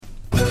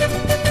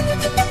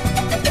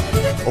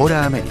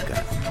Hora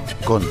América,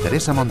 con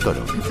Teresa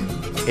Montoro,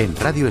 en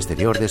Radio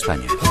Exterior de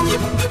España.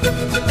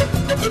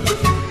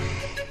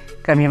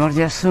 Cambiamos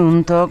de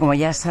asunto. Como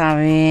ya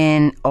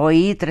saben,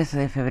 hoy, 13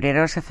 de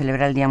febrero, se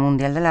celebra el Día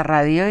Mundial de la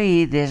Radio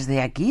y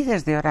desde aquí,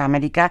 desde Hora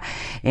América,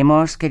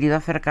 hemos querido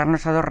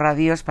acercarnos a dos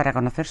radios para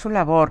conocer su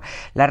labor.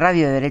 La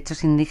radio de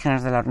Derechos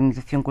Indígenas de la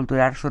Organización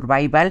Cultural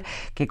Survival,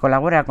 que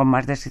colabora con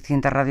más de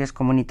 600 radios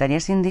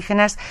comunitarias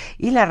indígenas,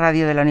 y la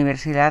radio de la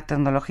Universidad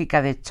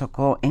Tecnológica de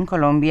Chocó, en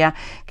Colombia,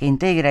 que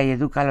integra y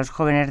educa a los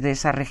jóvenes de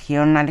esa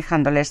región,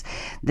 alejándoles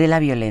de la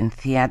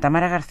violencia.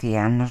 Tamara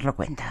García nos lo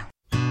cuenta.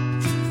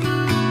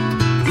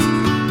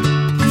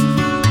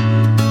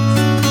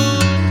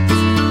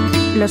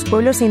 Los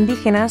pueblos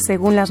indígenas,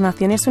 según las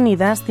Naciones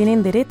Unidas,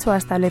 tienen derecho a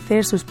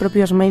establecer sus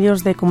propios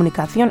medios de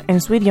comunicación en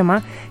su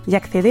idioma y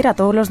acceder a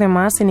todos los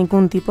demás sin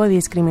ningún tipo de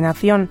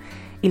discriminación,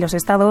 y los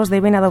estados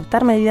deben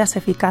adoptar medidas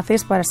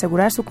eficaces para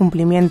asegurar su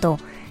cumplimiento.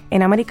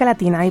 En América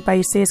Latina hay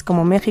países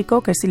como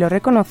México que sí lo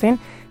reconocen,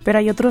 pero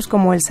hay otros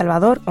como El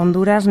Salvador,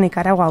 Honduras,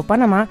 Nicaragua o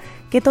Panamá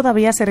que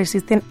todavía se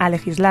resisten a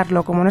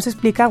legislarlo, como nos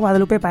explica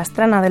Guadalupe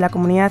Pastrana, de la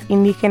comunidad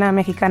indígena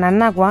mexicana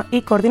Nahua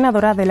y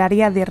coordinadora del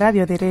área de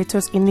radio de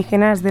derechos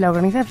indígenas de la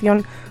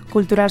organización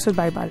Cultural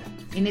Survival.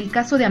 En el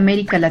caso de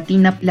América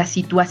Latina, la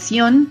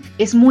situación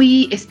es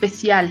muy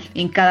especial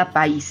en cada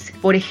país.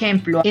 Por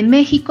ejemplo, en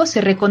México se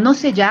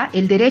reconoce ya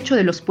el derecho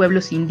de los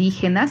pueblos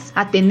indígenas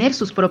a tener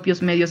sus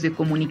propios medios de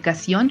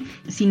comunicación.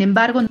 Sin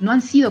embargo, no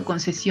han sido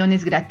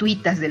concesiones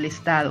gratuitas del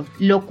Estado,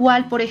 lo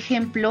cual, por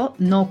ejemplo,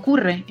 no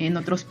ocurre en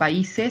otros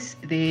países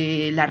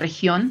de la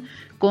región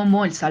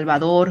como El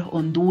Salvador,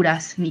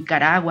 Honduras,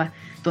 Nicaragua,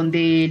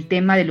 donde el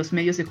tema de los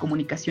medios de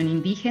comunicación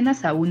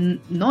indígenas aún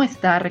no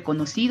está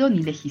reconocido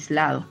ni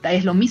legislado.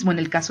 Es lo mismo en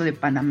el caso de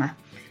Panamá.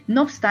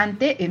 No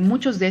obstante, en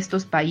muchos de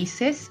estos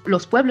países,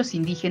 los pueblos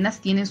indígenas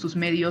tienen sus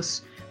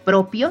medios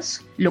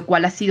propios, lo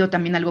cual ha sido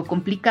también algo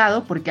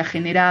complicado porque ha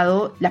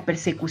generado la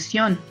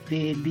persecución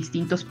de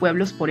distintos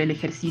pueblos por el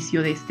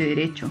ejercicio de este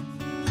derecho.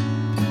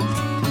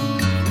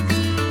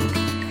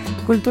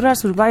 Cultural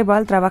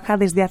Survival trabaja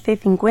desde hace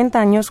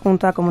 50 años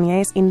junto a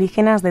comunidades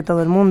indígenas de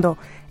todo el mundo.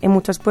 En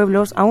muchos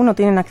pueblos aún no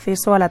tienen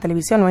acceso a la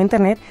televisión o a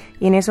Internet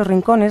y en esos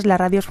rincones la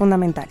radio es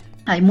fundamental.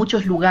 Hay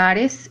muchos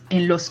lugares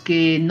en los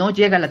que no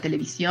llega la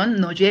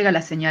televisión, no llega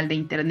la señal de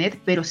Internet,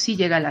 pero sí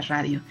llega la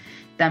radio.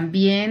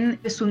 También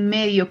es un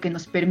medio que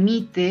nos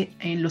permite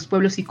en los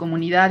pueblos y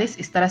comunidades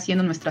estar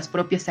haciendo nuestras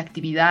propias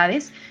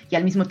actividades y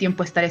al mismo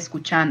tiempo estar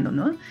escuchando,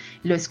 ¿no?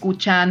 Lo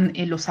escuchan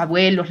los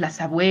abuelos,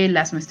 las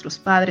abuelas, nuestros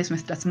padres,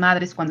 nuestras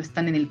madres cuando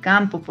están en el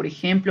campo, por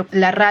ejemplo.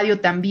 La radio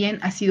también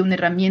ha sido una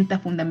herramienta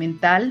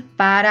fundamental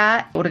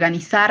para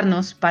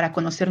organizarnos, para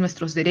conocer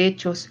nuestros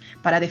derechos,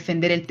 para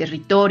defender el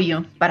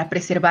territorio, para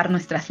preservar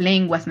nuestras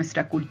lenguas,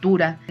 nuestra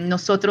cultura.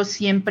 Nosotros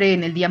siempre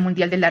en el Día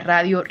Mundial de la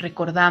Radio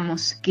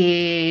recordamos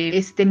que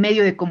este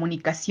medio de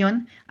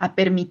comunicación ha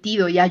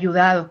permitido y ha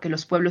ayudado que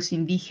los pueblos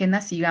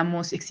indígenas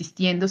sigamos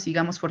existiendo,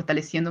 sigamos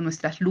fortaleciendo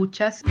nuestras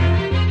luchas.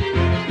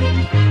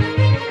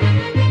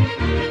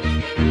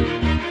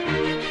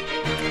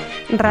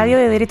 Radio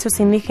de Derechos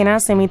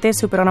Indígenas emite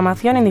su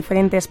programación en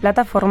diferentes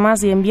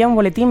plataformas y envía un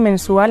boletín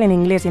mensual en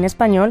inglés y en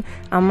español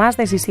a más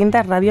de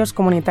 600 radios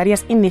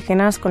comunitarias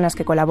indígenas con las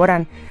que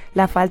colaboran.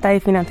 La falta de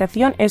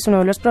financiación es uno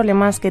de los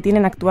problemas que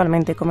tienen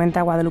actualmente,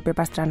 comenta Guadalupe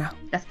Pastrana.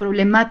 Las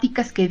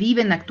problemáticas que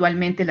viven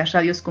actualmente las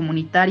radios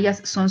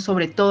comunitarias son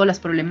sobre todo las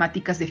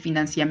problemáticas de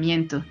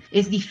financiamiento.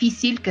 Es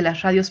difícil que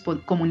las radios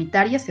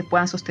comunitarias se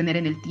puedan sostener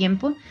en el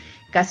tiempo.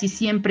 Casi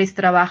siempre es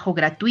trabajo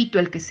gratuito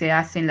el que se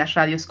hace en las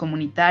radios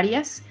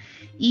comunitarias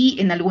y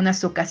en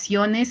algunas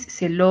ocasiones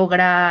se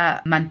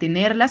logra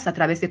mantenerlas a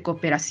través de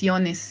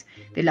cooperaciones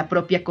de la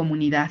propia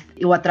comunidad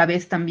o a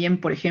través también,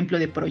 por ejemplo,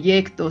 de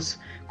proyectos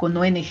con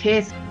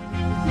ONGs.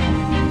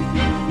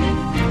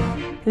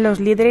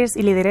 Los líderes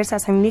y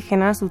lideresas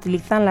indígenas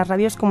utilizan las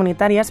radios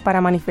comunitarias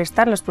para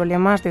manifestar los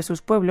problemas de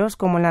sus pueblos,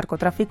 como el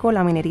narcotráfico o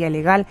la minería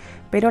ilegal,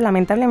 pero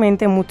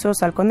lamentablemente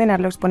muchos, al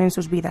condenarlos, ponen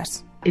sus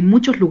vidas. En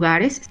muchos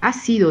lugares ha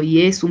sido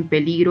y es un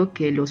peligro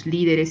que los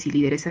líderes y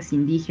lideresas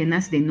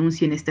indígenas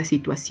denuncien estas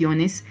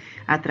situaciones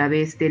a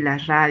través de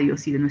las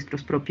radios y de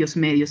nuestros propios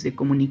medios de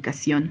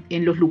comunicación.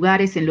 En los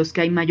lugares en los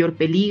que hay mayor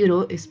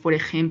peligro es, por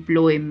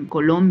ejemplo, en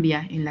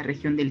Colombia, en la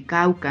región del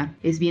Cauca.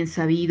 Es bien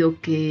sabido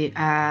que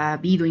ha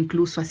habido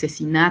incluso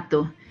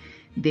asesinato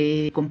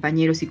de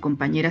compañeros y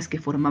compañeras que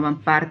formaban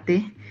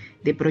parte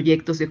de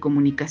proyectos de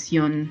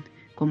comunicación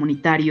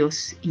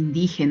comunitarios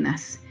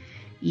indígenas.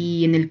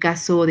 Y en el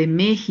caso de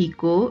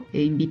México,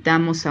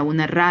 invitamos a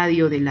una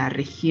radio de la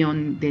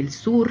región del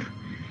sur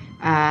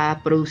a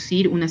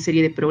producir una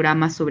serie de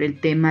programas sobre el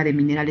tema de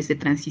minerales de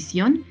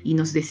transición y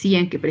nos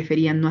decían que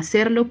preferían no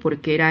hacerlo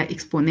porque era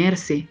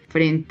exponerse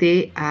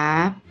frente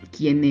a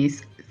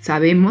quienes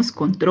sabemos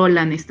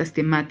controlan estas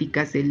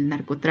temáticas del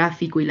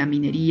narcotráfico y la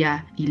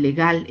minería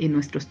ilegal en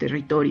nuestros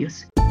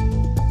territorios.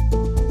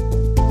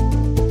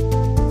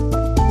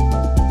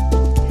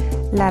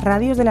 Las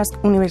radios de las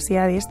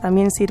universidades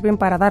también sirven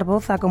para dar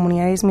voz a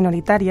comunidades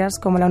minoritarias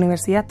como la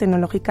Universidad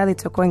Tecnológica de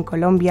Chocó en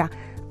Colombia.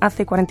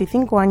 Hace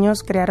 45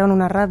 años crearon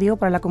una radio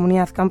para la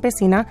comunidad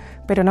campesina,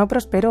 pero no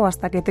prosperó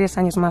hasta que 3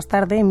 años más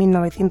tarde, en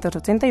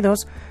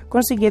 1982,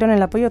 consiguieron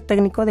el apoyo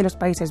técnico de los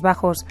Países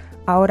Bajos.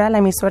 Ahora la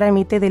emisora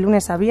emite de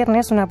lunes a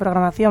viernes una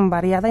programación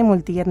variada y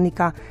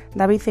multiétnica.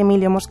 David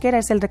Emilio Mosquera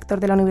es el rector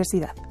de la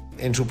universidad.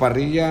 En su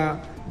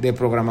parrilla de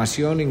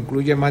programación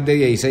incluye más de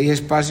 16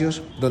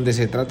 espacios donde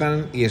se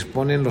tratan y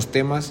exponen los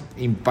temas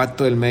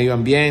impacto del medio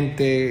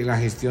ambiente, la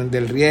gestión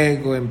del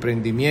riesgo,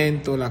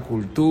 emprendimiento, la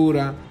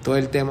cultura, todo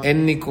el tema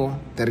étnico,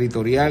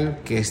 territorial,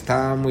 que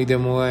está muy de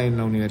moda en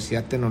la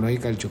Universidad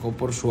Tecnológica del Chocó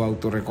por su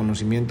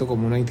autorreconocimiento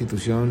como una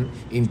institución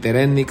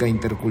interétnica,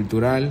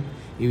 intercultural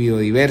y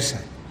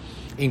biodiversa.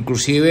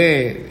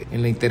 Inclusive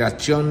en la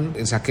interacción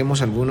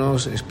saquemos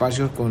algunos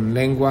espacios con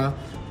lengua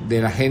de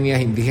las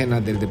etnias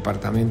indígenas del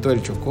departamento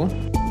del Chocó.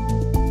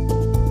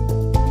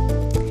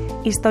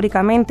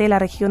 Históricamente, la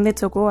región de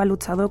Chocó ha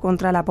luchado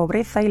contra la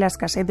pobreza y la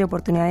escasez de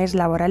oportunidades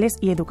laborales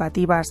y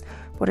educativas.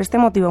 Por este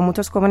motivo,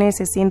 muchos jóvenes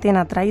se sienten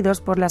atraídos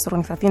por las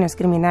organizaciones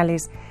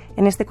criminales.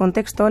 En este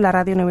contexto, la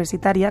radio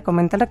universitaria,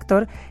 comenta el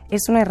rector,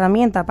 es una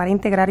herramienta para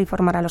integrar y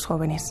formar a los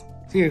jóvenes.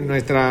 Sí,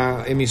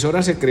 nuestra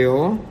emisora se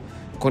creó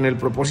con el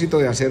propósito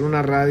de hacer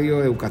una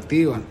radio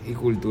educativa y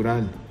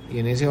cultural. Y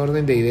en ese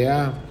orden de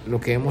idea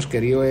lo que hemos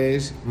querido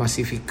es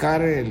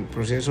masificar el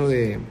proceso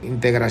de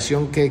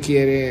integración que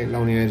quiere la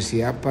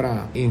universidad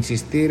para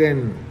insistir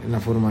en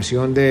la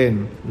formación de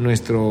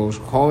nuestros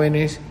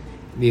jóvenes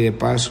y de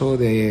paso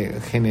de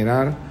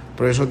generar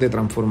procesos de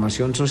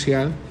transformación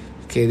social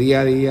que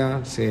día a día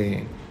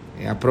se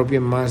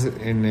apropien más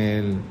en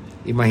el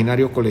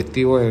imaginario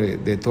colectivo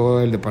de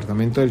todo el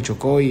departamento del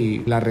Chocó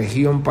y la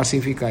región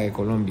pacífica de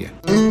Colombia.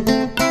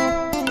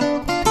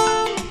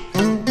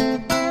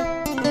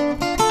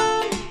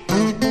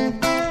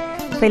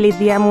 Feliz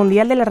Día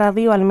Mundial de la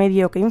Radio al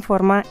medio que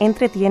informa,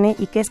 entretiene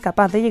y que es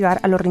capaz de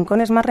llegar a los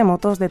rincones más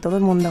remotos de todo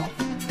el mundo.